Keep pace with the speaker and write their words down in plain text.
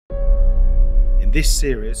In this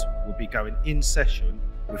series, we'll be going in session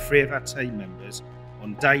with 3 of our team members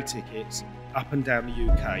on day tickets up and down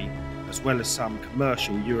the UK, as well as some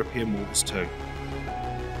commercial European waters too.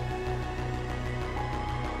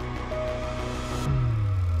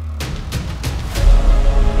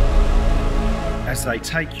 As they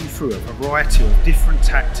take you through a variety of different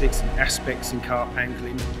tactics and aspects in carp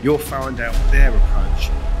angling, you'll find out their approach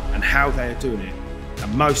and how they are doing it,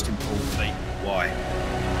 and most importantly, why.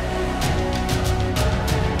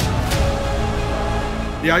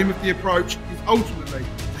 The aim of the approach is ultimately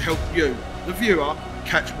to help you, the viewer,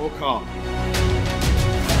 catch more carp.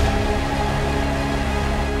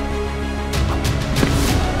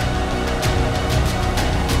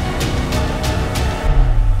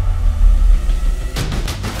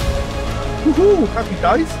 Woohoo! Happy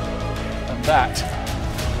days! And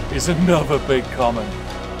that is another big comment.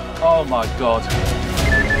 Oh my God.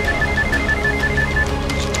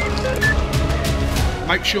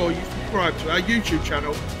 Make sure you subscribe to our YouTube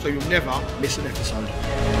channel so you'll never miss an episode.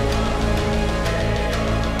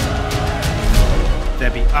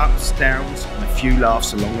 There'll be ups, downs and a few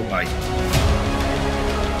laughs along the way.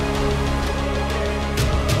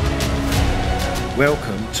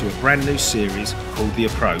 Welcome to a brand new series called The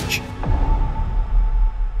Approach.